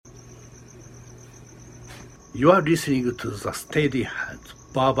You are listening to the Steady Hands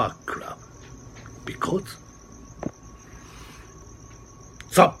Barber Club because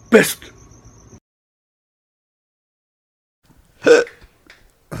the best.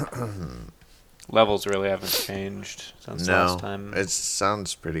 Levels really haven't changed since last time. It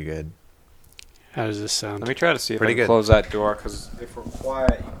sounds pretty good. How does this sound? Let me try to see if Pretty I can good. close that door, because if we're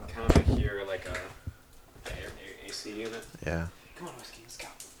quiet, you can kind of hear like a AC unit. Yeah. Come on, Whiskey, let's go.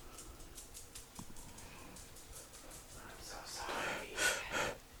 I'm so sorry.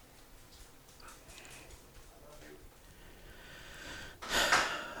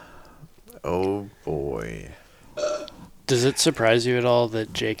 Oh boy. Does it surprise you at all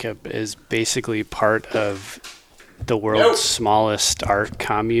that Jacob is basically part of the world's smallest art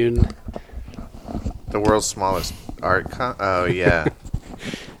commune? The world's smallest oh yeah.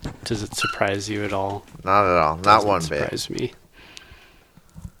 Does it surprise you at all? Not at all. Not Doesn't one bit. surprise me.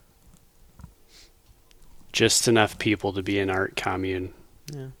 Just enough people to be an art commune.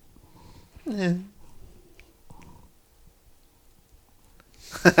 Yeah.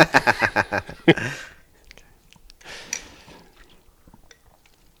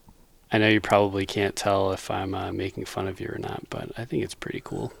 I know you probably can't tell if I'm making fun of you or not, but I think it's pretty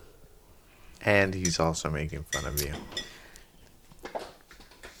cool. And he's also making fun of you.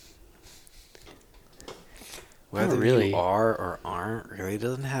 Whether really. you are or aren't really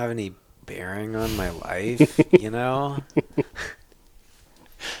doesn't have any bearing on my life, you know?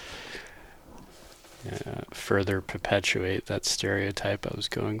 Further perpetuate that stereotype I was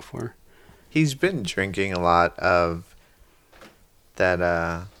going for. He's been drinking a lot of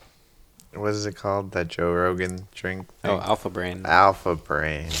that what is it called? That Joe Rogan drink thing? Oh, Alpha Brain. Alpha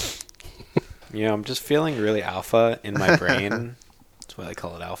Brain. You know, I'm just feeling really alpha in my brain. That's why I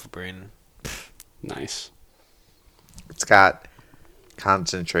call it Alpha Brain. Nice. It's got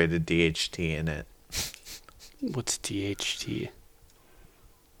concentrated DHT in it. What's DHT?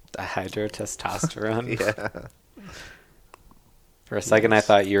 Dihydrotestosterone. Yeah. For a second, I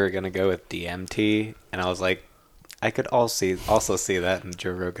thought you were going to go with DMT, and I was like, I could also see that in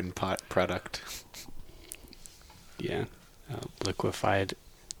Joe Rogan product. Yeah. Liquefied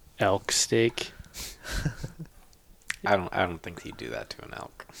elk steak. I don't think he'd do that to an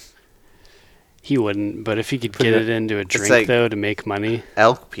elk. He wouldn't, but if he could get it into a drink, like- though, to make money.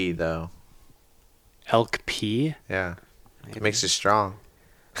 Elk pee, though. Elk pee? Yeah. Maybe. It makes you strong.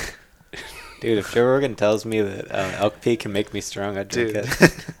 Dude, if Joe Rogan tells me that elk pee can make me strong, I'd drink Dude.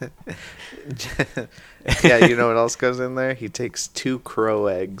 it. Yeah, you know what else goes in there? He takes 2 crow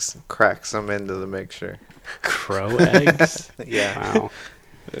eggs, cracks them into the mixture. Crow eggs? Yeah. Wow.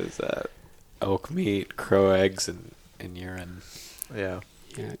 There's elk meat, crow eggs, and urine. Yeah.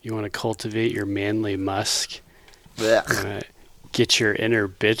 Yeah, you want to cultivate your manly musk? You Blech. want to get your inner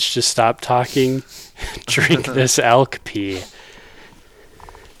bitch to stop talking? Drink this elk pee.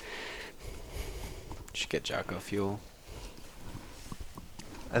 Should get Jocko Fuel.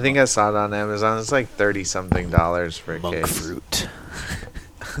 I think I saw it on Amazon. It's like $30-something for a Monk case. fruit.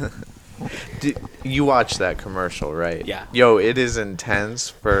 You watched that commercial, right? Yeah. Yo, it is intense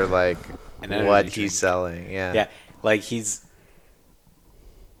for like An energy what drink. he's selling. Yeah. Yeah, like he's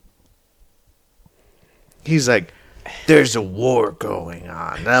He's like, there's a war going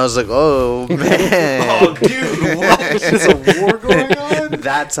on. And I was like, oh man. Oh, dude, what? There's a war going on?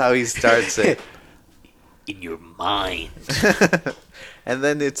 That's how he starts it. In your mind. And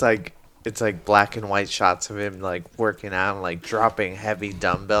then it's like black and white shots of him like working out and like dropping heavy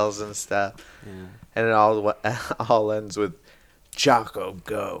dumbbells and stuff. Yeah. And it all ends with Jocko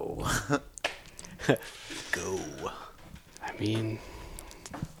go. Go. I mean,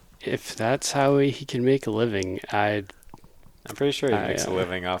 if that's how he can make a living, I'm pretty sure he I, makes a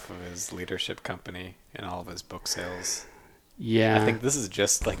living off of his leadership company and all of his book sales. yeah. I think this is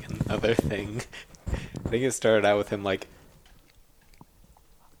just like another thing. I think it started out with him like,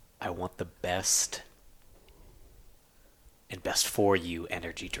 I want the best and best for you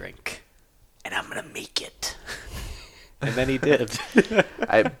energy drink, and I'm gonna make it. And then he did.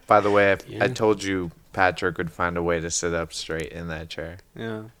 By the way, Yeah. I told you Patrick would find a way to sit up straight in that chair.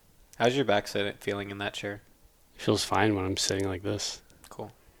 Yeah. How's your back feeling in that chair? Feels fine when I'm sitting like this.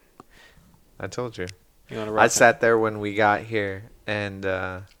 Cool. I told you. You want to I sat there when we got here, and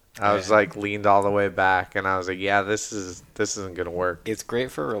I was like leaned all the way back, and I was like, "Yeah, this isn't gonna work." It's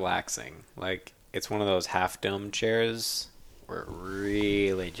great for relaxing. Like, it's one of those half dome chairs where it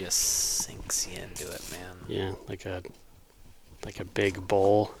really just sinks you into it, man. Yeah, like a big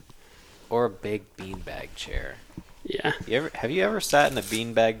bowl. Or a big beanbag chair. Yeah. Have you ever sat in a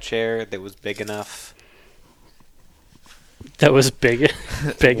beanbag chair that was big enough? That was big.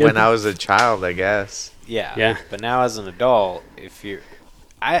 When I was a child, I guess. Yeah. Yeah. But now as an adult, if you're...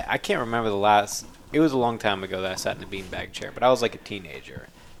 I can't remember the last... It was a long time ago that I sat in a beanbag chair, but I was like a teenager.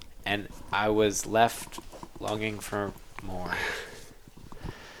 And I was left longing for more.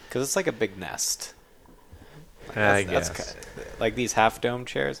 Because it's like a big nest. Like, I guess. Like these half-dome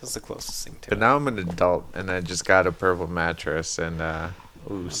chairs, that's the closest thing to But it. now I'm an adult, and I just got a purple mattress, and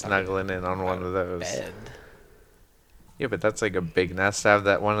snuggling in on one of those. Bed. Yeah, but that's like a big nest. I have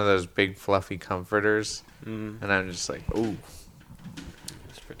that one of those big fluffy comforters, Mm, and I'm just like, ooh.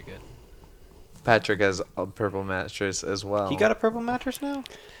 that's pretty good. Patrick has a purple mattress as well. He got a purple mattress now?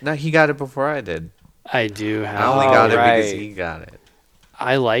 No, he got it before I did. I do have. I only Oh, got it because right. he got it.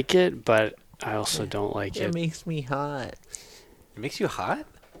 I like it, but I also don't like It it. makes me hot. It makes you hot?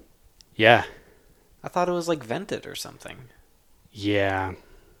 Yeah. I thought it was like vented or something. Yeah.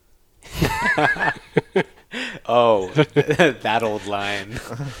 Oh, that old line.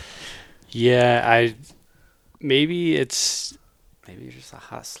 Yeah, maybe it's Maybe you're just a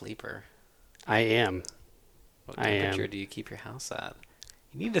hot sleeper. I am. What I am. temperature do you keep your house at?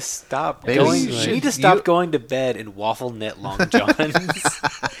 You need to stop Maybe going. you You should- need to stop you- going to bed in waffle knit long johns.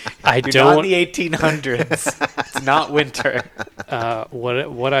 I You're not in don't. the 1800s. It's not winter.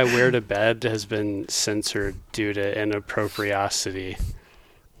 What I wear to bed has been censored due to inappropriosity.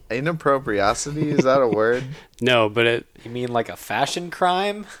 Inappropriosity, is that a word? No, but You mean like a fashion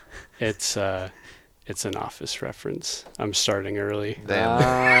crime? it's an Office reference. I'm starting early.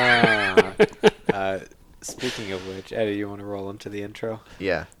 Damn. Speaking of which, Eddie, you want to roll into the intro?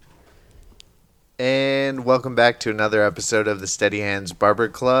 Yeah. And welcome back to another episode of the Steady Hands Barber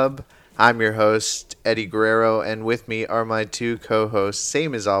Club. I'm your host, Eddie Guerrero, and with me are my two co-hosts,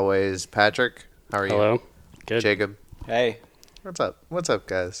 same as always, Patrick. How are you? Hello. Good. Jacob. Hey. What's up? What's up,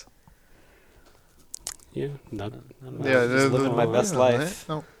 guys? Yeah. Not, I'm just living my best life.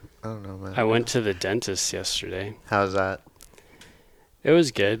 I don't know, man. I went to the dentist yesterday. How's that? It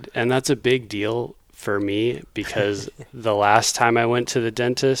was good, and that's a big deal for me because the last time I went to the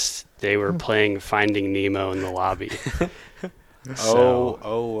dentist, they were playing Finding Nemo in the lobby. So,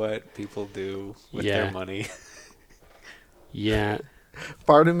 What people do with Yeah. their money. yeah,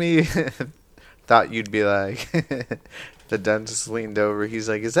 Part of me thought you'd be like, the dentist leaned over. He's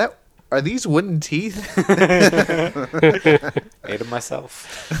like, are these wooden teeth? Made them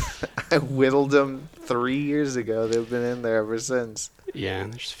myself. I whittled them 3 years ago. They've been in there ever since. yeah.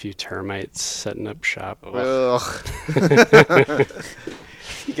 There's a few termites setting up shop. Ugh.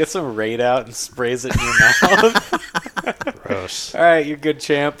 He gets some Raid out and sprays it in your mouth. Gross. All right, you're good,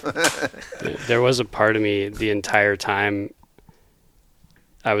 champ. There was a part of me the entire time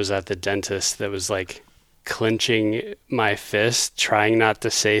I was at the dentist that was like clenching my fist, trying not to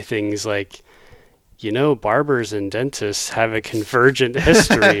say things like, barbers and dentists have a convergent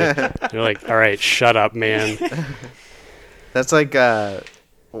history. They're like, all right, shut up, man. That's like,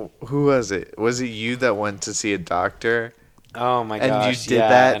 who was it? Was it you that went to see a doctor? Oh my And gosh! you did yeah,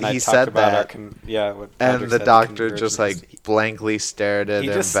 that? And I He talked said about that. what And Patrick the said, doctor just convergence. like blankly stared at he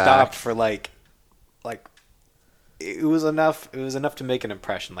him just back. stopped for like it was enough. It was enough to make an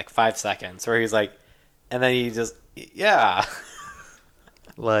impression, like 5 seconds, where he's like, and then he just yeah.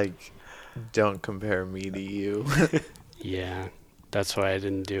 Like, don't compare me to you. Yeah, that's why I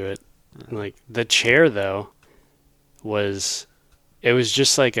didn't do it. Like the chair though it was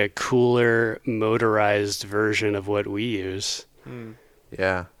just like a cooler motorized version of what we use.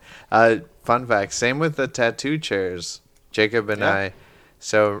 Yeah. Fun fact, same with the tattoo chairs. Jacob and Yeah. I.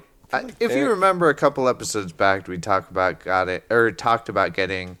 So, like if you they're- remember a couple episodes back, we talked about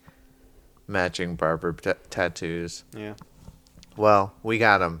getting matching barber tattoos. Yeah. Well, we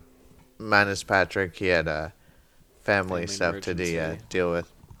got them. Minus Patrick, he had family Family stuff to emergency. deal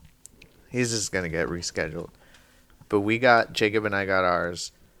with. He's just gonna get rescheduled. But Jacob and I got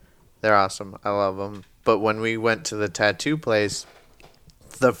ours. They're awesome. I love them. But when we went to the tattoo place,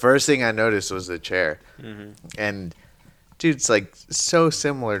 the first thing I noticed was the chair. Mm-hmm. And dude, it's like so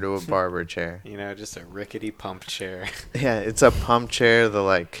similar to a barber chair. Just a rickety pump chair. Yeah, it's a pump chair.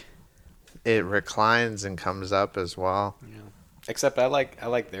 It reclines and comes up as well. Yeah. Except I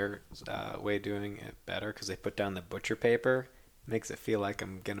like their way of doing it better because they put down the butcher paper. Makes it feel like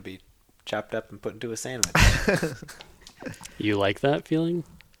I'm gonna be chopped up and put into a sandwich. You like that feeling?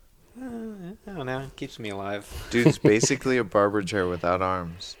 I don't know. It keeps me alive. Dude, it's basically a barber chair without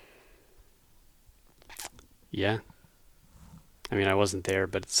arms. Yeah. I mean, I wasn't there,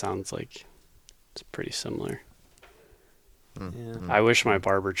 but it sounds like it's pretty similar. Yeah. I wish my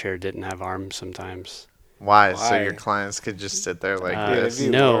barber chair didn't have arms sometimes. Why? So Why? your clients could just sit there like Yeah, this.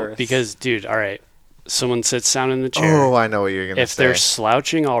 it'd be No, worse. because, dude, all right. Someone sits down in the chair. Oh, I know what you're gonna If say. they're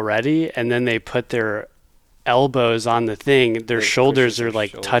slouching already and then they put their elbows on the thing, their It shoulders pushes are their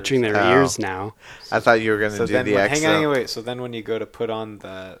like shoulders. touching their Oh. ears now. I thought you were gonna So do then, the hang on, extra. wait. So then, when you go to put on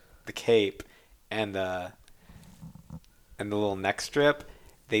the cape and the little neck strip,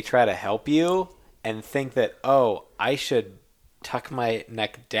 they try to help you and think that, oh, I should tuck my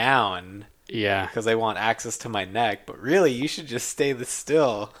neck down Yeah. because they want access to my neck, but really you should just stay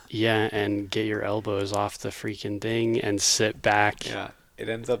still. Yeah, and get your elbows off the freaking thing and sit back. Yeah, it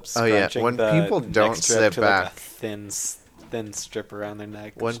ends up Oh, yeah. scrunching When the people neck don't strip sit to like a back. thin strip around their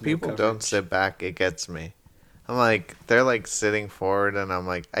neck. When There's no people don't coverage. sit back, it gets me. I'm like, they're like sitting forward, and I'm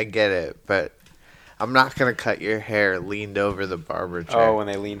like, I get it, but I'm not gonna cut your hair leaned over the barber chair. Oh, when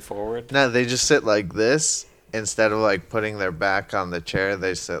they lean forward. No, they just sit like this instead of like putting their back on the chair.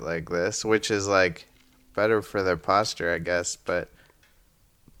 They sit like this, which is like better for their posture, I guess. But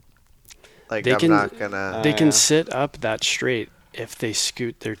like, They I'm can- not gonna. They Yeah. can sit up that straight if they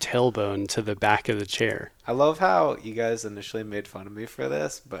scoot their tailbone to the back of the chair. I love how you guys initially made fun of me for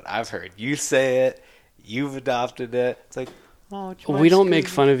this, but I've heard you say it. You've adopted it. It's like, oh, We don't make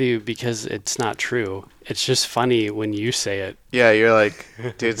fun of you because it's not true. It's just funny when you say it. Yeah, you're like,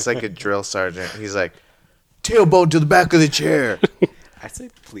 dude, it's like a drill sergeant. He's like, tailbone to the back of the chair. I say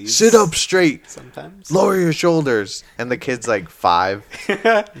please. Sit up straight. Sometimes. Lower your shoulders. And the kid's like 5.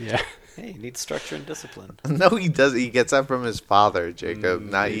 Yeah. Hey, you need structure and discipline. No, he doesn't. He gets that from his father, Jacob,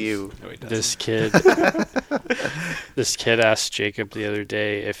 not you. No, he doesn't. This kid asked Jacob the other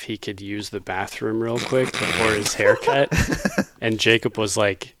day if he could use the bathroom real quick before his haircut, and Jacob was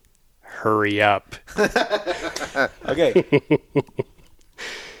like, "Hurry up!" Okay.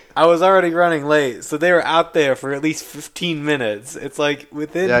 I was already running late, so they were out there for at least 15 minutes. It's like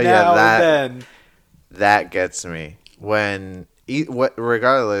within Yeah, now that- and then. That gets me.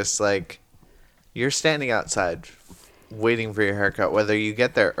 Regardless, like, you're standing outside waiting for your haircut, whether you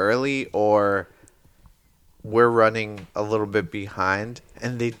get there early or we're running a little bit behind,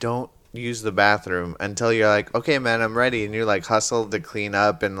 and they don't use the bathroom until you're like, okay, man, I'm ready. And you're like hustled to clean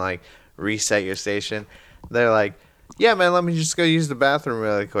up and like reset your station. They're like, yeah, man, let me just go use the bathroom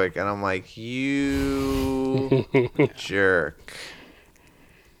really quick. And I'm like, you jerk.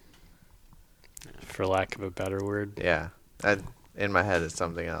 For lack of a better word. Yeah. In my head, it's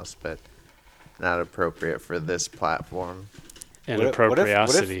something else, but not appropriate for this platform.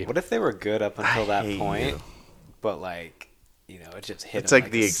 Inappropriosity. What if they were good up until that hate point, you. but like, it just hit It's them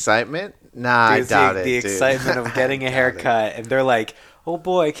like the a excitement. Nah, I Dude, doubt the, it. the dude. excitement of getting a I doubt haircut, and they're like, "Oh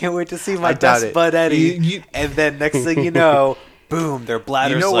boy, I can't wait to see my I doubt best it. bud Eddie." You- and then next thing you know, boom, their it.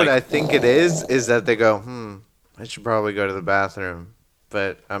 bladder's You know like, what I think it is that they go, I should probably go to the bathroom,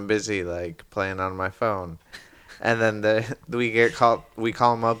 but I'm busy like playing on my phone. And then we call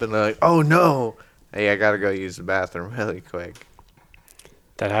them up and they're like, oh no, hey, I gotta go use the bathroom really quick.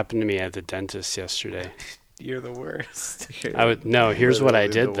 That happened to me at the dentist yesterday. "You're the worst." Here's what I Literally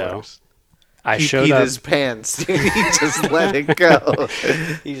did the though. worst. I He showed peed up. his pants. Dude. He just let it go.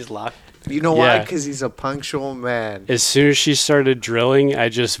 He just locked. You know why? Yeah. Because he's a punctual man. As soon as she started drilling, I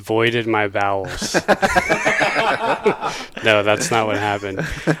just voided my bowels. No, that's not what happened.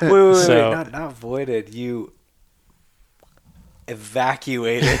 Wait, So- not voided. You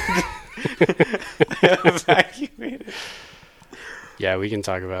evacuated. Evacuated. Yeah, we can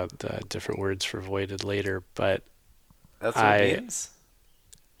talk about different words for voided later, but That's what it means.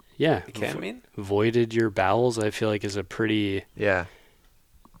 yeah, It can mean. voided your bowels. I feel like is a pretty Yeah.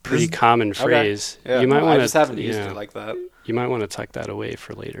 common phrase. Yeah, You might I want just to haven't used it like that. you might want to tuck that away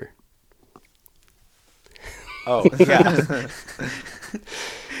for later. Oh yeah.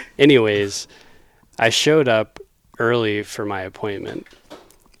 Anyways, I showed up early for my appointment,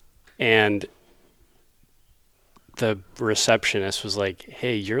 and the receptionist was like,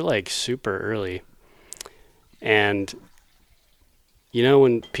 "Hey, you're like super early." And you know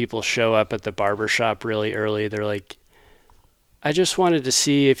when people show up at the barber shop really early, they're like, "I just wanted to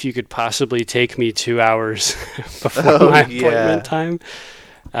see if you could possibly take me 2 hours before Oh, my yeah. appointment time."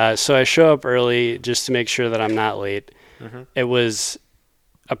 So I show up early just to make sure that I'm not late. Mhm. It was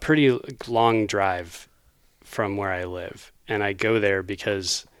a pretty long drive from where I live, and I go there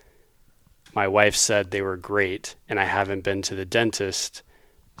because my wife said they were great, and I haven't been to the dentist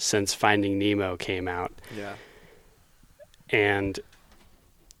since Finding Nemo came out. Yeah. And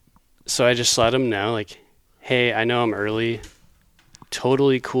so I just let them know, like, hey, I know I'm early.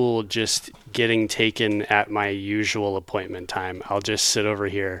 Totally cool just getting taken at my usual appointment time. I'll just sit over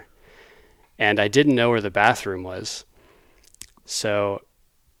here. And I didn't know where the bathroom was. So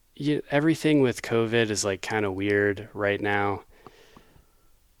everything with COVID is like kind of weird right now.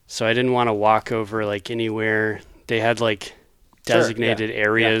 So I didn't want to walk over like anywhere. They had like designated yeah.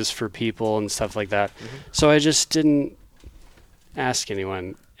 areas for people and stuff like that. So I just didn't ask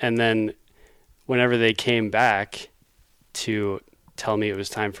anyone. And then whenever they came back to tell me it was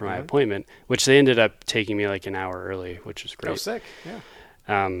time for my appointment, which they ended up taking me like an hour early, which was great. Oh, sick. Yeah.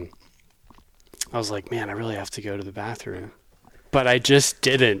 I was like, man, I really have to go to the bathroom. But I just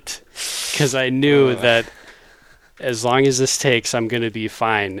didn't, because I knew that as long as this takes, I'm going to be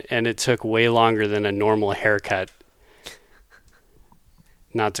fine. And it took way longer than a normal haircut.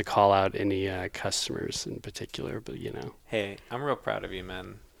 Not to call out any customers in particular, but you know. Hey, I'm real proud of you,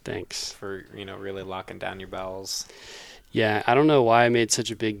 man, Thanks. for, really locking down your bowels. Yeah, I don't know why I made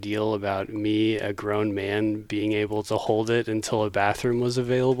such a big deal about me, a grown man, being able to hold it until a bathroom was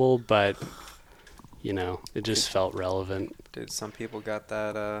available, but, it just felt relevant. Dude, some people got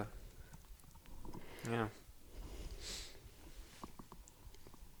that, yeah.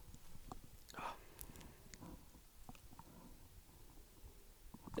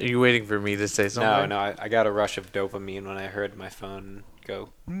 Are you waiting for me to say something? No, I got a rush of dopamine when I heard my phone go.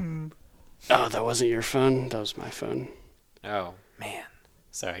 Oh, that wasn't your phone? That was my phone. Oh, man.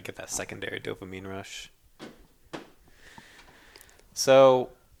 Sorry, I get that secondary dopamine rush. So,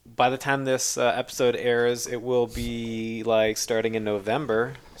 by the time this episode airs, it will be, starting in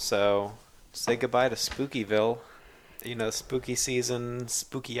November. So, say goodbye to Spookyville. Spooky season,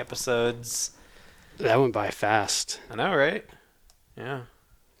 spooky episodes. That went by fast. I know, right? Yeah.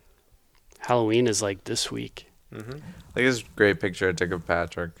 Halloween is like this week. Mm-hmm. Look at this great picture I took of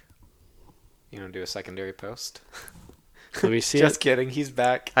Patrick. You want to do a secondary post? Let me see Just it. kidding. He's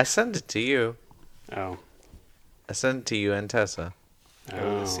back. I sent it to you. Oh. I sent it to you and Tessa.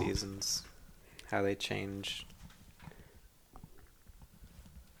 Oh, the seasons. How they change.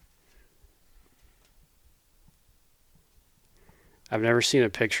 I've never seen a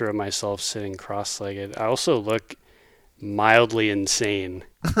picture of myself sitting cross-legged. I also look mildly insane.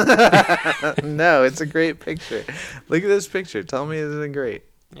 No, it's a great picture. Look at this picture. Tell me it isn't great.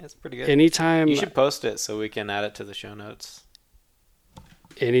 Yeah, it's pretty good. Anytime You should post it so we can add it to the show notes.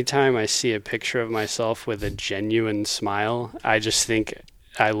 anytime I see a picture of myself with a genuine smile, I just think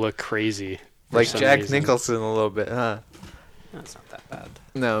I look crazy. for Like some Jack reason. Nicholson a little bit, huh? That's not that bad.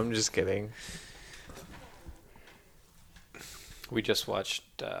 No, I'm just kidding. We just watched.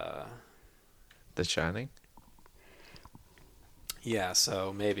 The Shining? Yeah,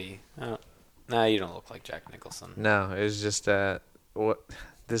 so maybe. Nah, you don't look like Jack Nicholson. No, it was just what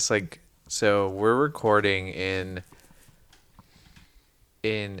this so we're recording in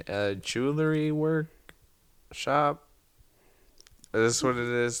a jewelry workshop. Is this what it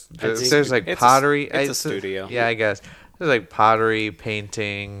is? I think There's it's pottery. it's a studio. Yeah, I guess. There's pottery,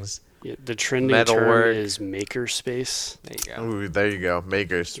 paintings. Yeah, the trending Metalwork. term is makerspace. There you go. Ooh, there you go.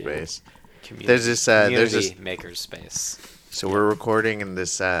 Makerspace. Community, There's this, there's this- maker's space. So we're recording in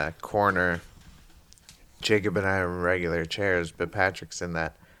this corner. Jacob and I are in regular chairs, but Patrick's in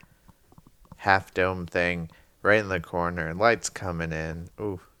that half dome thing right in the corner. Lights coming in.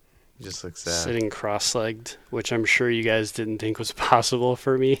 Ooh, he just looks sad. Sitting cross-legged, which I'm sure you guys didn't think was possible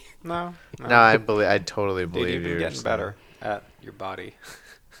for me. No. No, I totally Dude, believe you've been you. getting better at your body.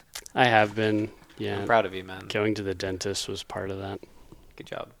 I have been, I'm yeah. proud of you, man. Going to the dentist was part of that. Good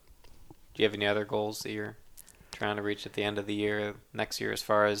job. Do you have any other goals that you're trying to reach at the end of the year, next year, as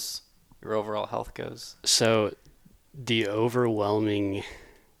far as your overall health goes? So the overwhelming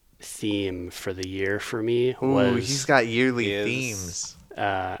theme for the year for me Ooh, was he's got yearly He is-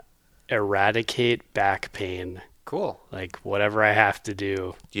 themes. eradicate back pain. Cool. Like whatever I have to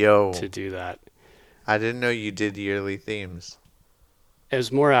do Yo, to do that. I didn't know you did yearly themes. It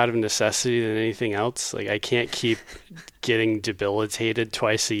was more out of necessity than anything else. Like I can't keep getting debilitated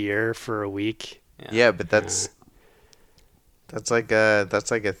twice a year for a week. Yeah, but that's like a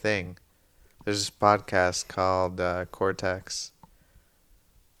thing. There's this podcast called Cortex,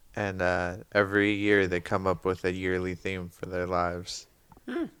 and every year they come up with a yearly theme for their lives.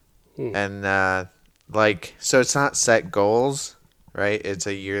 And so it's not set goals, right? It's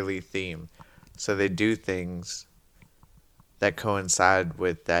a yearly theme. So they do things that coincide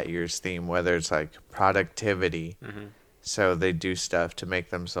with that year's theme, whether it's productivity. So they do stuff to make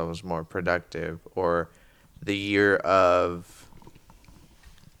themselves more productive, or the year of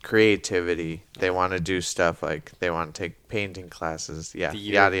creativity. They want to do stuff like they want to take painting classes. Yeah, The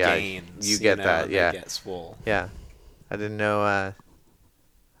year yada of yada. gains, You get that? they Yeah, get swole. yeah. I didn't know.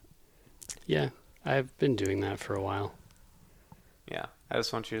 Yeah, I've been doing that for a while. Yeah. I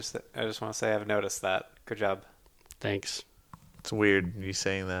just want to say I've noticed that. Good job. Thanks. It's weird you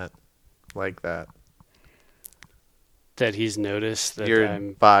saying that, like that. That he's noticed that Your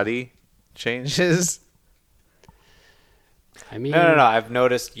I'm body changes. I mean, No. I've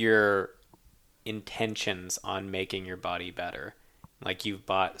noticed your intentions on making your body better. Like you've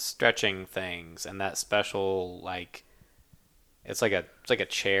bought stretching things and that special like it's like a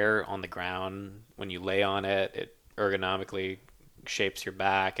chair on the ground. When you lay on it, it ergonomically shapes your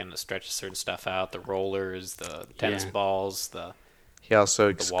back and it stretches certain stuff out. The rollers, the tennis balls, the He also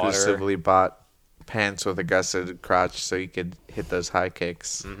water. exclusively bought pants with a gusseted crotch so he could hit those high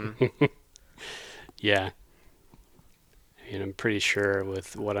kicks. Mm-hmm. yeah. I mean, I'm pretty sure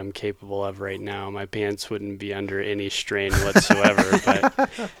with what I'm capable of right now, my pants wouldn't be under any strain whatsoever. But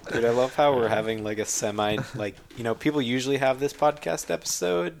Dude, I love how we're having like a semi like people usually have this podcast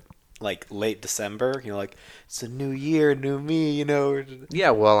episode like late December. Like it's a new year, new me.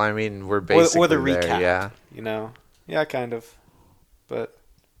 Yeah, well, I mean, we're basically or the there, recap. yeah. Yeah, kind of. But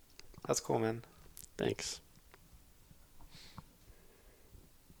that's cool, man. thanks.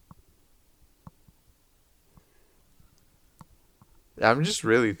 I'm just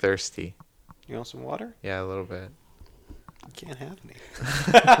really thirsty. You want some water? Yeah, a little bit. You can't have any.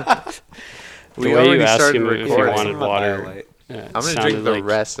 The We way you already asked started him if he recording. wanted Some of my water, BioLite. I'm going to sounded drink the like-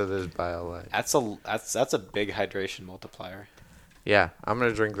 rest of this BioLite. That's a big hydration multiplier. Yeah, I'm going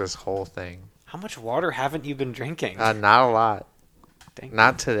to drink this whole thing. How much water haven't you been drinking? Not a lot. Dang.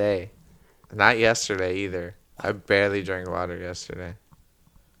 Not today. Not yesterday either. I barely drank water yesterday.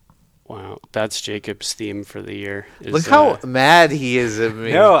 Wow, that's Jacob's theme for the year. is, Look how mad he is at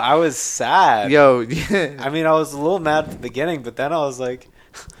me. No, I was sad. Yo, I mean, I was a little mad at the beginning, but then I was like,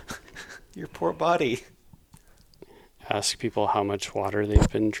 your poor body. ask people how much water they've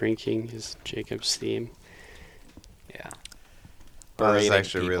been drinking is Jacob's theme. Yeah. Well, that's Berating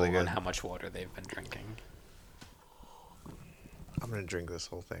actually people really on good. how much water they've been drinking. I'm going to drink this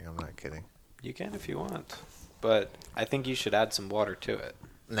whole thing. I'm not kidding. You can if you want, but I think you should add some water to it.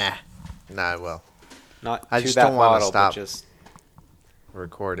 Nah, I will. Not I to just that don't wanna bottle, stop. but just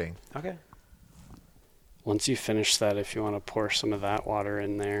Recording. okay. Once you finish that, if you want to pour some of that water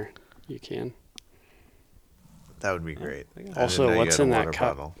in there, you can. That would be great. we can- I didn't Also, know you what's had a in that water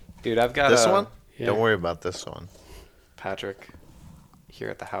cup? bottle. Dude, I've got This a, one? Yeah. Don't worry about this one. Patrick. Here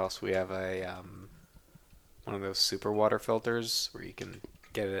at the house, we have a one of those super water filters where you can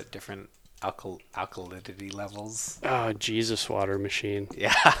get it at different alkalinity levels. Oh, Jesus water machine.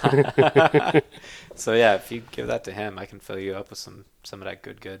 Yeah. So yeah, if you give that to him, I can fill you up with some of that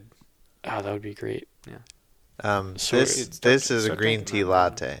good. Oh, that would be great. This So is a start green drinking tea that.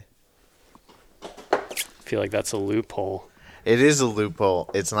 latte. I feel like that's a loophole. It is a loophole.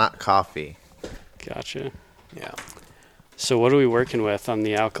 It's not coffee. Gotcha. Yeah. So what are we working with on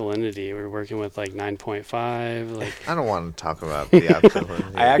the alkalinity? We're working with like 9.5. Like I don't want to talk about the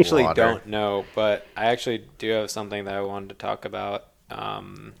alkalinity. I actually of water. don't know, but I actually do have something that I wanted to talk about.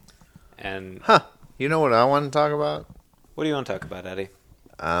 And Huh. You know what I want to talk about? what do you want to talk about, Eddie?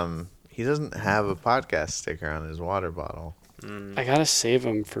 He doesn't have a podcast sticker on his water bottle. I gotta save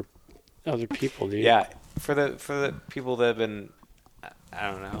them for other people, dude. Yeah, for the people that have been,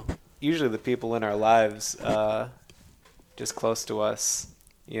 I don't know, usually the people in our lives, just close to us,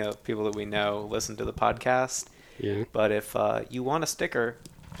 people that we know listen to the podcast. Yeah. But if you want a sticker,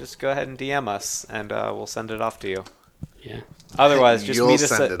 just go ahead and DM us, and we'll send it off to you. Yeah. Otherwise, just You'll meet us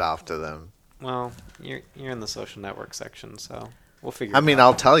send at. it off to them. Well, you're in the social network section, so we'll figure. I it mean, out.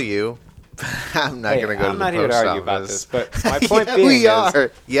 I'll tell you. I'm not Hey, going to go I'm to the not here to post argue about office. this, but my point Yeah, being we is,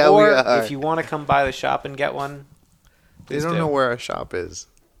 are. Yeah, or we are. if you want to come by the shop and get one, They please don't do. know where our shop is.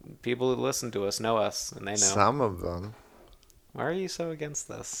 People who listen to us know us, and they know. Some of them. Why are you so against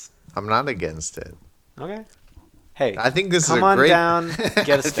this? I'm not against it. Okay. Hey, I think this come is a on great. down, get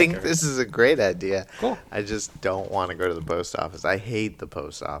a I think sticker. this is a great idea. Cool. I just don't want to go to the post office. I hate the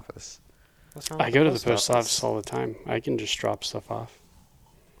post office. What's wrong I with go to the post office all the time. I can just drop stuff off.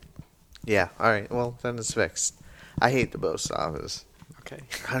 Yeah. All right. Well, then it's fixed. I hate the post office. Okay.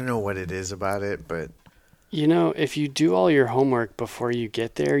 I don't know what it is about it, but You know, if you do all your homework before you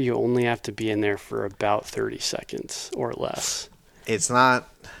get there, you only have to be in there for about 30 seconds or less. it's not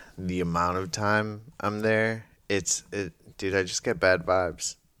the amount of time I'm there. Dude, I just get bad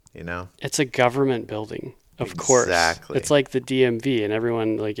vibes, you know? It's a government building, of course. Exactly. It's like the DMV, and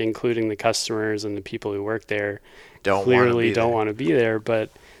everyone, like including the customers and the people who work there, Don't clearly don't want to be there, but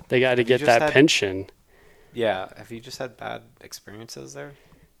they got to you get just that had- pension. Yeah. Have you just had bad experiences there?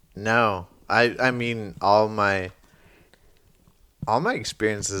 No. I mean all my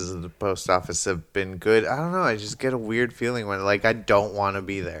experiences at the post office have been good. I don't know, I just get a weird feeling when I don't want to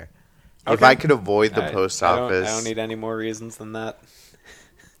be there. If Okay. I could avoid the I- post I don't- office, I don't need any more reasons than that.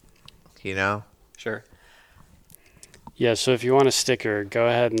 you know? Sure. Yeah, so if you want a sticker, go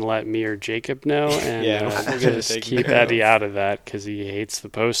ahead and let me or Jacob know, and Yeah, we're gonna just take keep care of. Eddie out of that because he hates the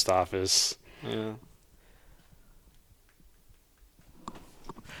post office. Yeah.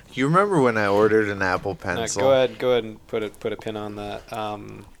 You remember when I ordered an Apple No, Pencil? go ahead and put a pin on that.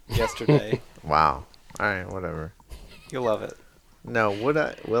 Yesterday, Wow. All right, whatever. you'll love it. No, would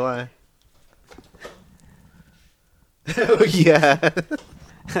I? Will I? Oh, yeah.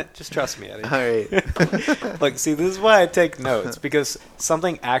 Just trust me, Eddie. All right. Look, see, this is why I take notes, because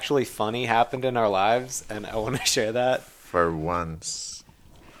something actually funny happened in our lives, and I want to share that. For once.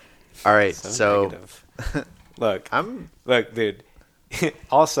 All right, so negative. Look, I'm look, dude.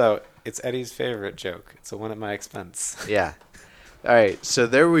 Also, it's Eddie's favorite joke. It's a one at my expense. yeah. All right, so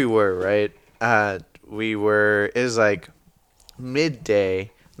there we were, right? It was like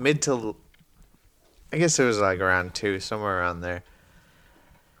midday, I guess it was like around 2, somewhere around there.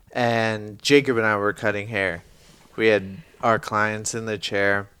 And Jacob and I were cutting hair. We had our clients in the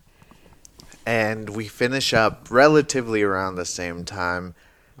chair, and we finish up relatively around the same time.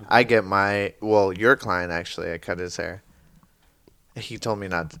 I get your client actually, I cut his hair. He told me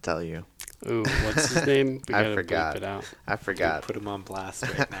not to tell you. Ooh, what's his name? We I gotta forgot. bleep it out. I forgot. Put him on blast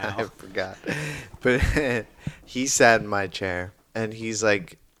right I now. forgot. But he sat in my chair, and he's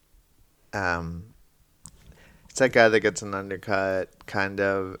like, it's that guy that gets an undercut, kind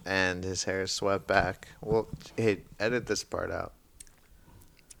of, and his hair is swept back. Well, hey, edit this part out.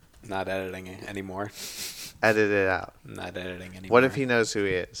 Not editing it anymore. Edit it out. Not editing anymore. What if he knows who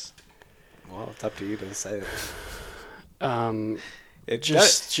he is? Well, it's up to you to say it. It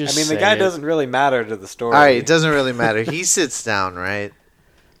Just I mean, the say guy it. doesn't really matter to the story. All right, it doesn't really matter. He sits down, right?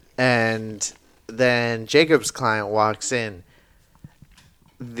 And then Jacob's client walks in.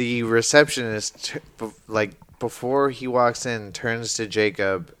 The receptionist, before he walks in, turns to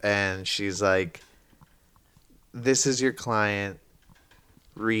Jacob, and she's like, "This is your client,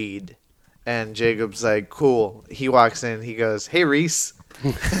 Reed." And Jacob's like, "Cool." He walks in. He goes, "Hey, Reese."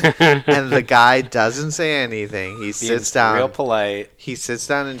 And the guy doesn't say anything. He sits down. Real polite. He sits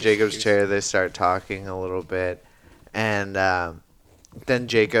down in Jacob's chair. They start talking a little bit, and then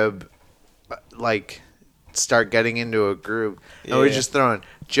Jacob, start getting into a groove. And we're Yeah. just throwing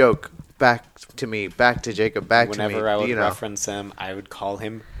joke back to me, back to Jacob, back to me. Whenever I would you know. reference him, I would call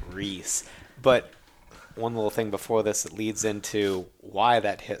him Reese. But one little thing before this that leads into why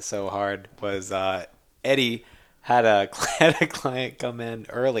that hit so hard was Eddie had a client come in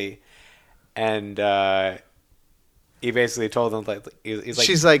early, and he basically told them he's like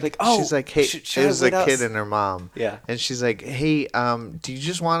She's like, oh, she's like, hey, should it I was a wait kid and her mom. Yeah. And she's like, hey, do you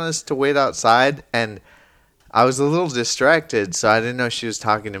just want us to wait outside? And I was a little distracted, so I didn't know she was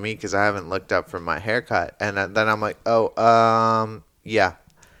talking to me because I haven't looked up for my haircut. And then I'm like, oh, yeah.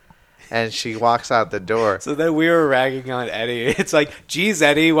 And she walks out the door. So then we were ragging on Eddie. It's like, geez,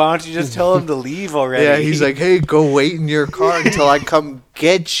 Eddie, why don't you just tell him to leave already? Yeah, he's like, hey, go wait in your car until I come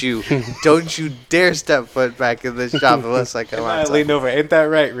get you. Don't you dare step foot back in this shop unless I come and I outside. leaned over. Ain't that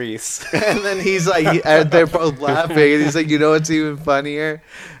right, Reese? And then he's like, and they're both laughing, and he's like, you know what's even funnier?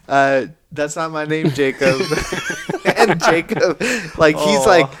 That's not my name, Jacob. And Jacob, he's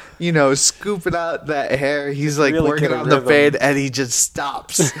like, scooping out that hair. He's like Really working get a on the rhythm. fade, and he just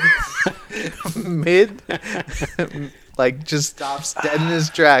stops mid, just stops dead in his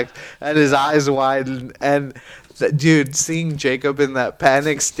tracks, and his eyes widen. And dude, seeing Jacob in that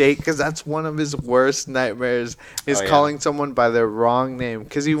panic state, because that's one of his worst nightmares, is Oh, yeah. calling someone by their wrong name,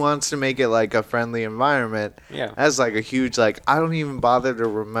 because he wants to make it like a friendly environment. Yeah. That's like a huge, I don't even bother to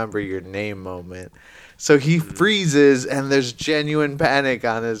remember your name moment. So he freezes, and there's genuine panic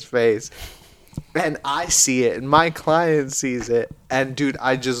on his face. And I see it, and my client sees it, and dude,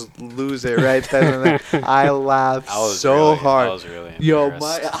 I just lose it right then and there. I laugh so hard. I was really Yo,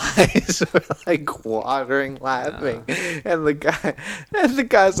 embarrassed. my eyes were watering laughing, and the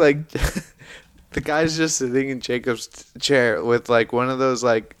guy's like, the guy's just sitting in Jacob's chair with one of those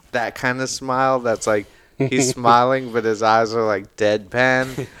that kind of smile that's he's smiling, but his eyes are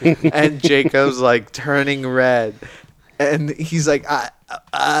deadpan, and Jacob's turning red, and he's like,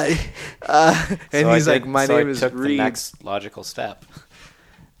 and So he's like, my name I is took Reed. the next logical step.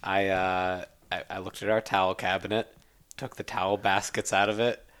 I looked at our towel cabinet, took the towel baskets out of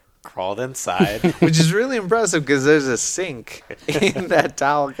it, crawled inside, Which is really impressive because there's a sink in that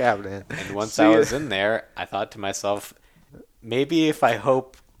towel cabinet. and once So I was in there, I thought to myself, maybe if I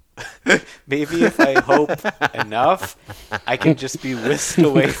hope enough, I can just be whisked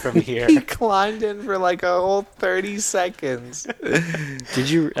away from here. He climbed in for a whole 30 seconds. Did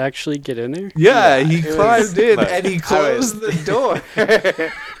you actually get in there? Yeah, he it was- climbed in look, and he I closed the door.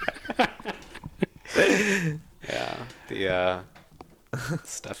 Yeah, the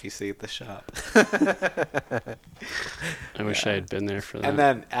stuff you see at the shop. I wish I had been there for that. And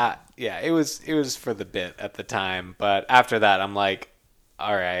then, it was for the bit at the time. But after that, I'm like,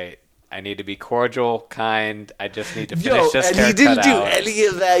 all right, I need to be cordial, kind. I just need to finish this and haircut he didn't do out. any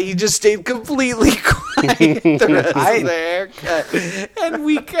of that. He just stayed completely quiet the rest of the haircut. And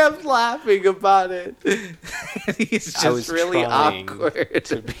we kept laughing about it. And he's I was just really trying awkward.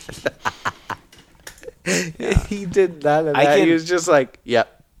 to be- He did none of I that. He can- was just like,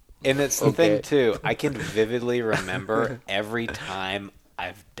 yep. And it's the Okay. thing, too. I can vividly remember every time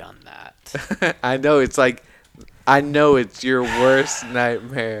I've done that. I know. It's like, I know it's your worst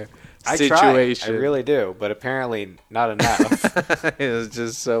nightmare I situation. try. I really do. But apparently not enough. It was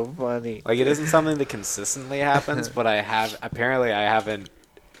just so funny. Like, it isn't something that consistently happens, but I haven't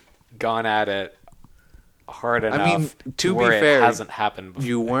gone at it hard enough I mean, to where be fair, it hasn't happened before.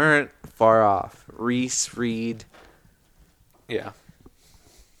 you weren't far off. Reese Reed. Yeah.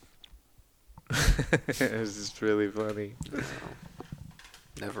 It was just really funny.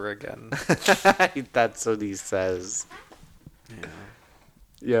 Never again. That's what he says. Yeah.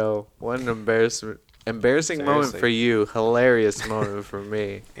 Yo, one embarrassing moment Seriously. for you, hilarious moment for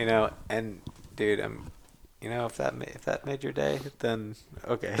me. You know, and dude, if that made your day, then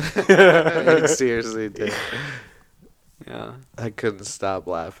okay. It seriously did. Yeah. I couldn't stop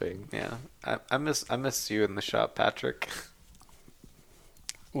laughing. Yeah. I miss you in the shop, Patrick.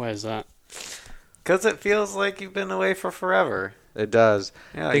 Why is that? Because it feels like you've been away for forever. It does.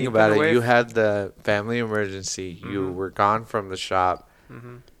 Yeah, Think you've about been it. away You f- had the family emergency. You Mhm. were gone from the shop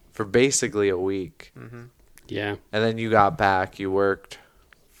for basically a week. Mm-hmm. Yeah. And then you got back. You worked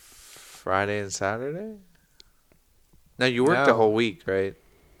Friday and Saturday? No, you worked a No. whole week, right?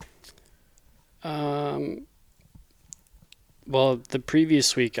 Well, the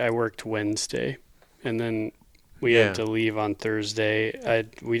previous week I worked Wednesday, and then we Yeah. had to leave on Thursday.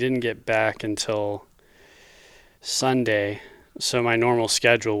 We didn't get back until Sunday, so my normal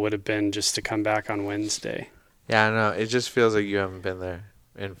schedule would have been just to come back on Wednesday. Yeah, I know. It just feels like you haven't been there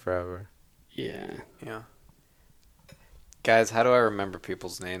in forever. Yeah. Yeah. Guys, how do I remember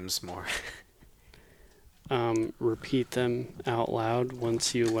people's names more? Repeat them out loud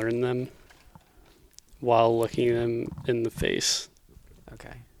once you learn them while looking them in the face.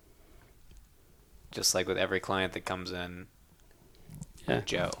 Okay. Just like with every client that comes in, Yeah.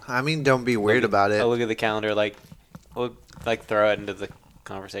 Joe. I mean, don't be weird Look at- about it. I'll look at the calendar, we'll throw it into the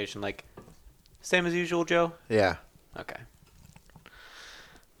conversation, same as usual, Joe. Yeah. Okay.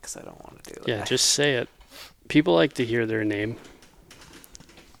 Because I don't want to do that. Yeah, just say it. People like to hear their name.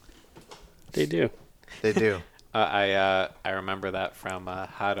 They do. They do. I remember that from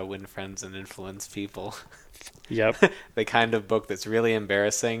How to Win Friends and Influence People. Yep. The kind of book that's really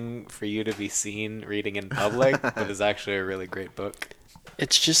embarrassing for you to be seen reading in public, but is actually a really great book.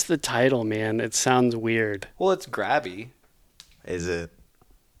 It's just the title, man. It sounds weird. Well, it's grabby. Is it?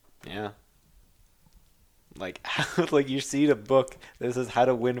 Yeah. Like you see a book that says How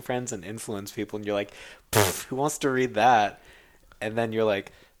to Win Friends and Influence People, and you're like, who wants to read that? And then you're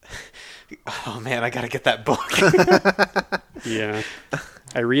like, oh man, I gotta get that book. Yeah.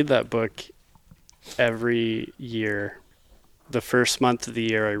 I read that book every year. The first month of the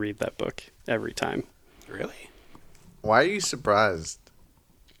year, I read that book every time. Really? Why are you surprised?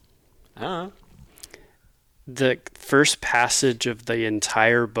 I don't know. The first passage of the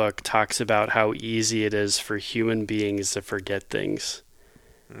entire book talks about how easy it is for human beings to forget things.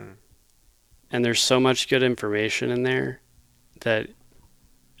 And there's so much good information in there that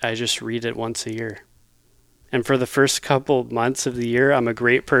I just read it once a year. And for the first couple months of the year, I'm a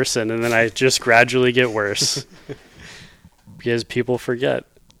great person, and then I just gradually get worse. Because people forget.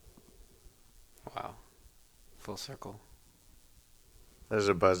 Wow. Full circle. There's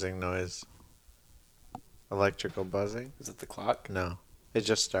a buzzing noise. Electrical buzzing? Is it the clock? No. It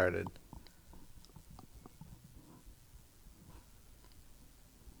just started.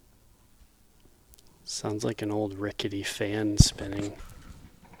 Sounds like an old rickety fan spinning.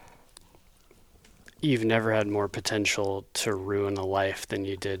 You've never had more potential to ruin a life than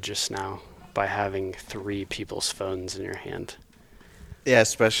you did just now by having 3 people's phones in your hand. Yeah,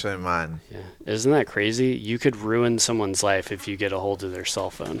 especially mine. Yeah. Isn't that crazy? You could ruin someone's life if you get a hold of their cell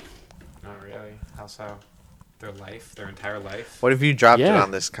phone. Not really. How so? Their life? Their entire life? What if you dropped it Yeah.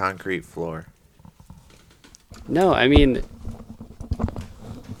 on this concrete floor? No, I mean,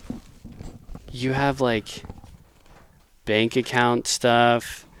 you have like bank account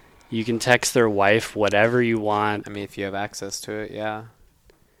stuff. You can text their wife whatever you want. I mean, if you have access to it, yeah.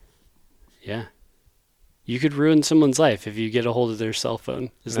 Yeah. You could ruin someone's life if you get a hold of their cell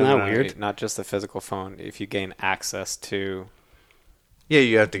phone. Isn't that weird? Not just the physical phone. If you gain access to, Yeah,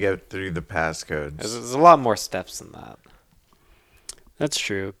 you have to get through the passcodes. there's a lot more steps than that. That's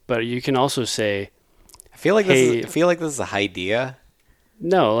true. But you can also say, I feel like Hey- this is an idea.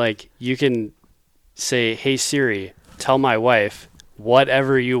 no, like you can say, hey Siri, tell my wife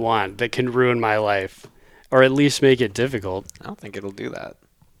whatever you want that can ruin my life. Or at least make it difficult. I don't think it'll do that.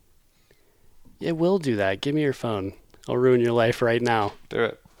 It will do that. Give me your phone. I'll ruin your life right now. Do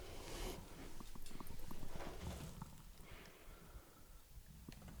it.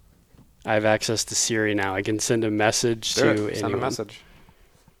 I have access to Siri now. I can send a message Do to it. anyone. Send a message.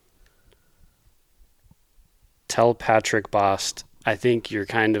 Tell Patrick Bost, I think you're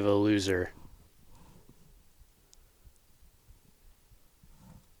kind of a loser.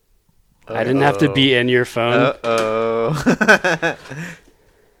 I didn't have to be in your phone. Uh-oh.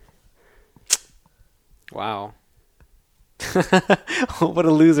 Wow. What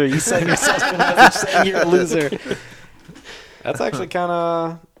a loser. You sent yourself a message saying you're a loser. That's actually kind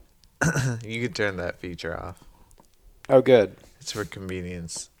of... You could turn that feature off. Oh, good. It's for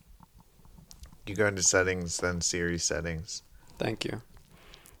convenience. You go into settings, then Siri settings. Thank you.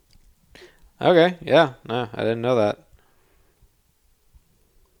 Okay, yeah. No, I didn't know that.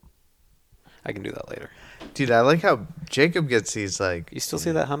 I can do that later. Dude, I like how Jacob gets these, like... You still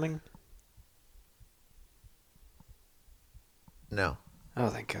see that humming? No. Oh,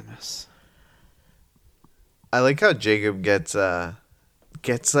 thank goodness. I like how Jacob gets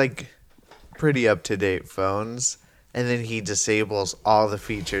like pretty up to date phones, and then he disables all the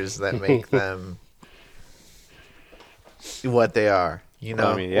features that make them what they are. You know,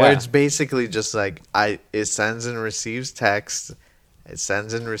 Well, I mean, yeah. where it's basically just like it sends and receives text, it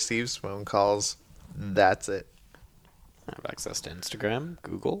sends and receives phone calls. That's it. I have access to Instagram,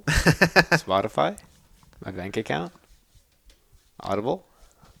 Google, Spotify, my bank account, Audible.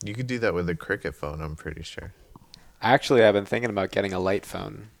 You could do that with a Cricket phone, I'm pretty sure. Actually, I've been thinking about getting a light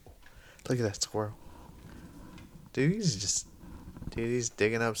phone. Look at that squirrel. Dude, he's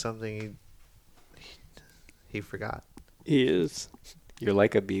digging up something he forgot. He is. You're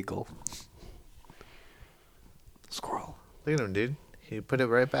like a beagle. Squirrel. Look at him, dude. He put it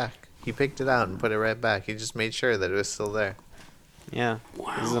right back. He picked it out and put it right back. He just made sure that it was still there. Yeah.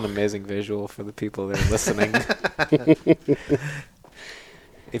 Wow. This is an amazing visual for the people that are listening.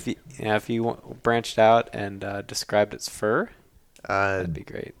 If you branched out and described its fur, that'd be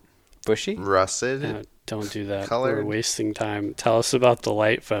great. Bushy? Rusted. No, don't do that. Colored. We're wasting time. Tell us about the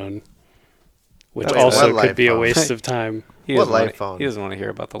light phone, which Wait, also what could light be a phone? waste of time. He What doesn't wanna- light phone? He doesn't want to hear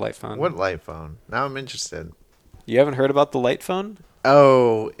about the light phone. What light phone? Now I'm interested. You haven't heard about the light phone?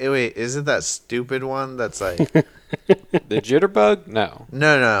 Oh, wait, is it that stupid one that's like... The jitterbug? No.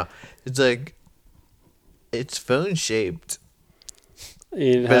 No. It's like... It's phone shaped,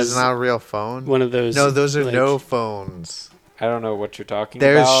 It but it's has not a real phone. one of those. No, those are like- no phones. I don't know what you're talking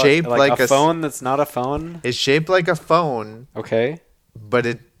They're about. shaped like a a s- phone that's not a phone? It's shaped like a phone, Okay. but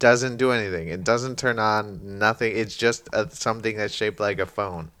it doesn't do anything. It doesn't turn on, nothing. It's just something that's shaped like a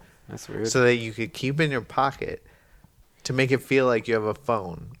phone. That's weird. So that you could keep in your pocket to make it feel like you have a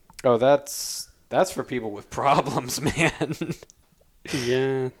phone. Oh, that's for people with problems, man.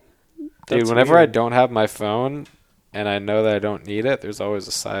 Yeah. Dude, That's whenever I weird. don't have my phone and I know that I don't need it, there's always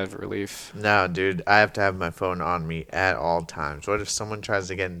a sigh of relief. No, dude, I have to have my phone on me at all times. What if someone tries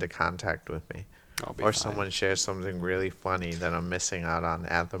to get into contact with me? I'll be Or fine. someone shares something really funny that I'm missing out on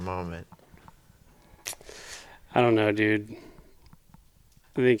at the moment? I don't know, dude.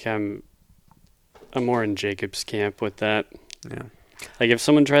 I think I'm more in Jacob's camp with that. Yeah. Like if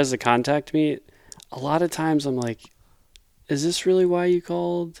someone tries to contact me, a lot of times I'm like, is this really why you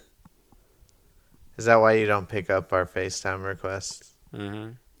called? Is that why you don't pick up our FaceTime requests?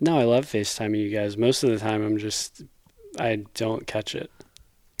 Mm-hmm. No, I love FaceTiming you guys. Most of the time I don't catch it.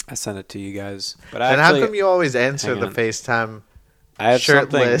 I sent it to you guys. But And actually, how come you always answer hang the on. FaceTime I have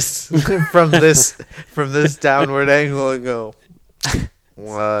shirtless from this downward angle and go,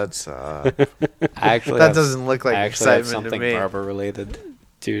 what's up? I actually That have, doesn't look like I actually have excitement to something me. barber related.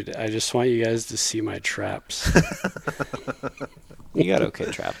 Dude, I just want you guys to see my traps. You got okay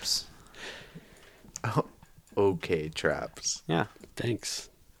traps. Okay, traps. Yeah. Thanks.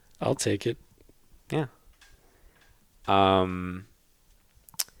 I'll take it. Yeah.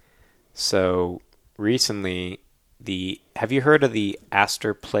 So recently, have you heard of the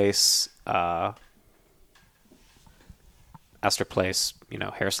Astor Place? Astor Place,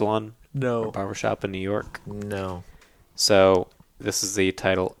 hair salon or No. barbershop in New York. No. So this is the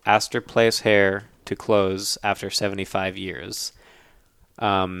title: Astor Place Hair to close after 75 years.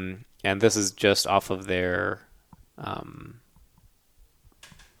 And this is just off of their.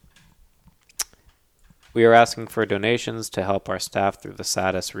 We are asking for donations to help our staff through the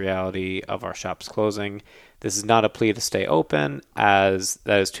saddest reality of our shop's closing. This is not a plea to stay open, as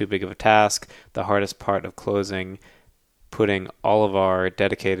that is too big of a task. The hardest part of closing, putting all of our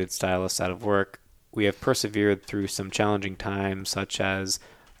dedicated stylists out of work. We have persevered through some challenging times, such as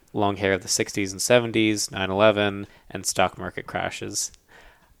long hair of the 60s and 70s, 9/11, and stock market crashes.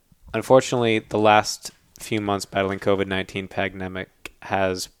 Unfortunately, the last few months battling COVID-19 pandemic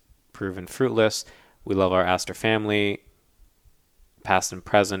has proven fruitless. We love our Astor family, past and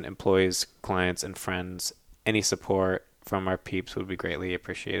present, employees, clients, and friends. Any support from our peeps would be greatly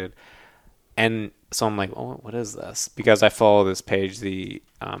appreciated. And so I'm like, oh, what is this? Because I follow this page, the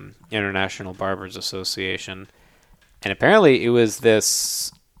International Barbers Association, and apparently it was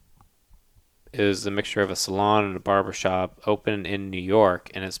a mixture of a salon and a barber shop open in New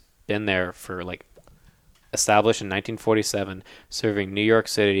York, and it's been there for established in 1947, serving New York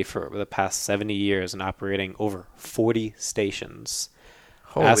City for the past 70 years and operating over 40 stations.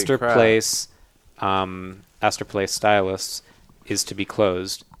 Holy Astor crap. Place Stylists is to be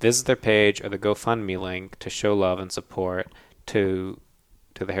closed. Visit their page or the GoFundMe link to show love and support to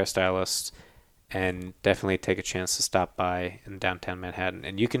the hairstylists, and definitely take a chance to stop by in downtown Manhattan.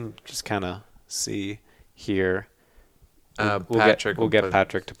 And you can just kind of see here. We'll get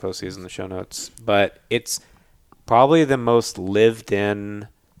Patrick to post these in the show notes, but it's probably the most lived-in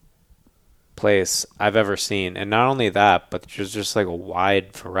place I've ever seen. And not only that, but there's just like a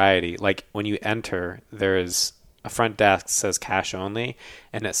wide variety. Like when you enter, there's a front desk that says cash only,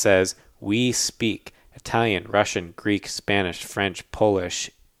 and it says we speak Italian, Russian, Greek, Spanish, French, Polish,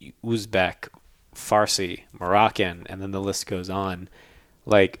 Uzbek, Farsi, Moroccan, and then the list goes on.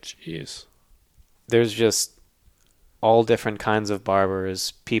 Like, Jeez. There's just all different kinds of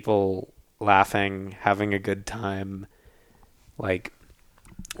barbers, people laughing, having a good time. Like,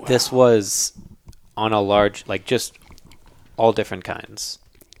 wow. This was on a large, just all different kinds.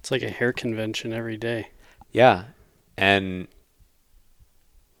 It's like a hair convention every day. Yeah. And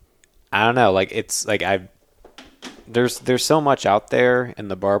I don't know, there's so much out there in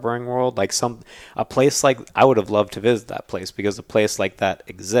the barbering world. A place I would have loved to visit that place, because a place like that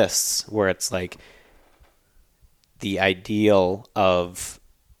exists where it's like the ideal of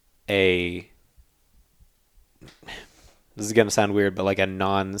this is going to sound weird, but like a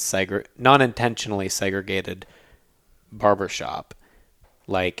non-intentionally segregated barbershop.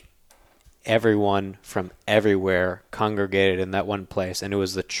 Like everyone from everywhere congregated in that one place, and it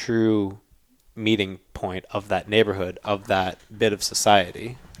was the true meeting point of that neighborhood, of that bit of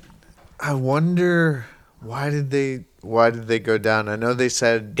society. I wonder why did they go down? I know they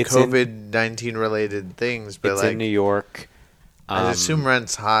said COVID-19 related things, but it's in New York. I assume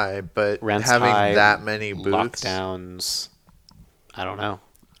rent's high, but rent's having high, that many booths, lockdowns, I don't know.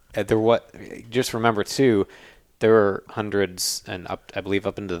 Just remember too, there were hundreds and I believe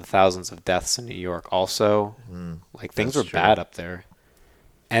up into the thousands of deaths in New York also. Things were bad up there.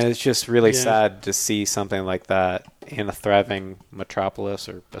 And it's just really sad to see something like that in a thriving metropolis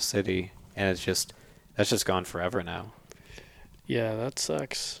or a city, and that's just gone forever now. Yeah, that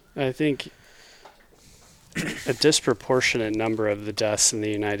sucks. I think a disproportionate number of the deaths in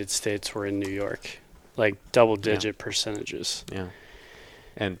the United States were in New York, like double-digit percentages. Yeah.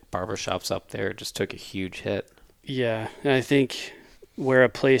 And barbershops up there just took a huge hit. Yeah, and I think where a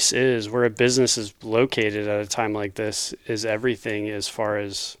business is located at a time like this is everything as far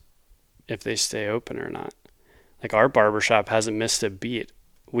as if they stay open or not. Like our barbershop hasn't missed a beat.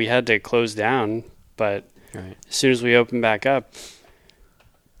 We had to close down, but as soon as we opened back up,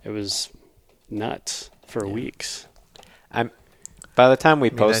 it was nuts for weeks. By the time we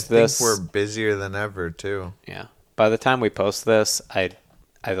post this, I think we're busier than ever too. Yeah. By the time we post this, I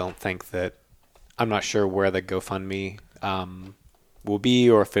don't think that, I'm not sure where the GoFundMe will be,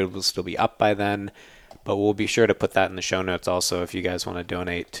 or if it will still be up by then, but we'll be sure to put that in the show notes also if you guys want to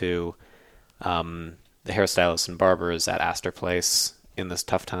donate to the hairstylists and barbers at Astor Place in this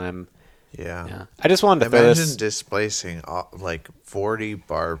tough time. Yeah. I just wanted to imagine displacing 40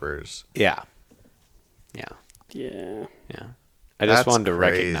 barbers. Yeah. I just wanted to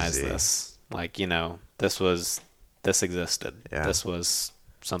recognize this. This existed. Yeah. This was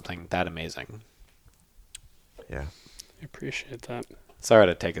something that amazing. Yeah. I appreciate that. Sorry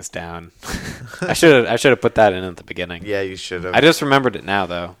to take us down. I should have put that in at the beginning. Yeah, you should have. I just remembered it now,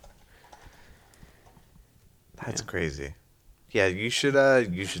 though. That's crazy. Yeah, you should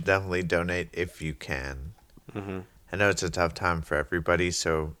definitely donate if you can. Mm-hmm. I know it's a tough time for everybody,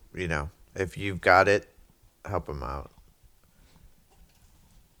 so if you've got it, help them out.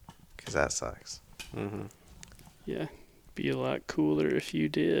 because that sucks. Mm-hmm. Yeah. Be a lot cooler if you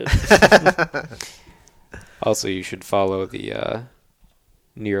did. Also, you should follow the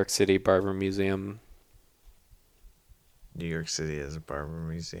New York City Barber Museum. New York City has a barber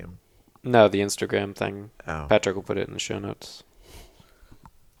museum. No, the Instagram thing. Oh. Patrick will put it in the show notes.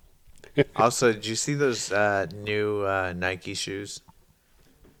 Also, did you see those new Nike shoes?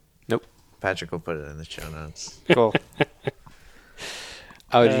 Nope. Patrick will put it in the show notes. Cool.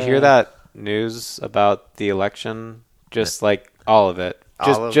 Oh, did you hear that news about the election? Just like all of it.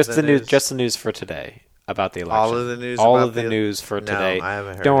 Just the news. Just the news for today about the election. All of the news. All about of the news for No, today. I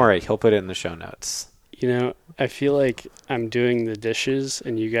haven't heard. Don't it. worry, he'll put it in the show notes. You know, I feel like I'm doing the dishes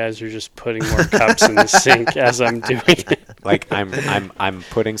and you guys are just putting more cups in the sink as I'm doing it. Like I'm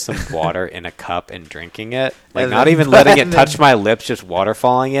putting some water in a cup and drinking it. Like And not then- even letting it and touch then- my lips, just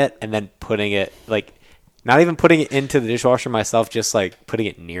waterfalling it and then putting it like not even putting it into the dishwasher myself, just like putting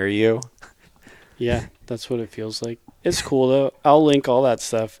it near you. Yeah, that's what it feels like. It's cool though. I'll link all that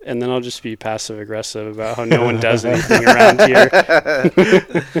stuff and then I'll just be passive aggressive about how no one does anything around here.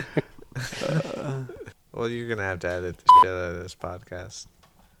 Well, you're gonna have to edit the shit out of this podcast.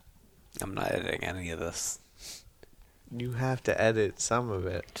 I'm not editing any of this. You have to edit some of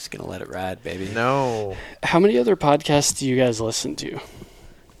it. Just gonna let it ride, baby. No, How many other podcasts do you guys listen to?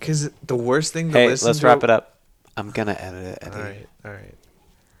 because the worst thing to Hey, listen let's to. wrap it up. I'm gonna edit it. Eddie. All right.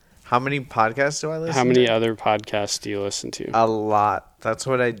 How many podcasts do I listen? How many to? other podcasts do you listen to? A lot. That's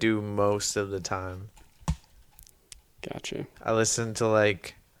what I do most of the time. Gotcha. I listen to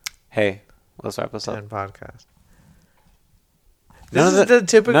like Hey, let's wrap this up. 10 podcasts. None This of is the none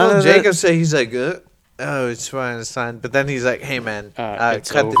typical of Jacob say. He's like, oh, it's fine, it's fine. But then he's like, hey, man,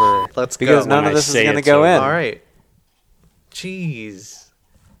 It's cut over. let's Because go. none When of I this is say gonna it's go over. in. All right. Jeez.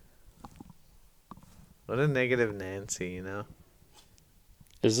 What a negative Nancy, you know?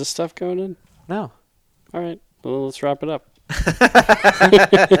 Is this stuff going in? No. All right. Well, let's wrap it up.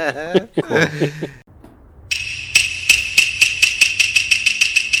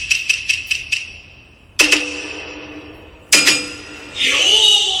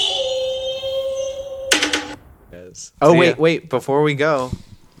 Oh, See ya. wait. Before we go,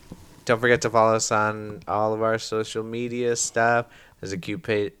 don't forget to follow us on all of our social media stuff. There's a cute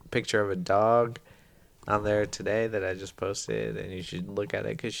picture of a dog on there today that I just posted, and you should look at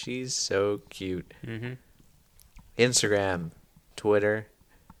it because she's so cute. Mm-hmm. Instagram, Twitter,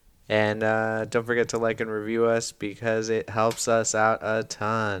 and don't forget to like and review us because it helps us out a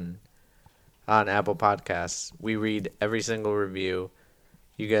ton on Apple Podcasts. We read every single review.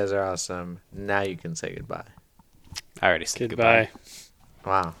 You guys are awesome. Now you can say goodbye. I already said goodbye.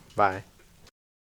 Goodbye. Wow. Bye.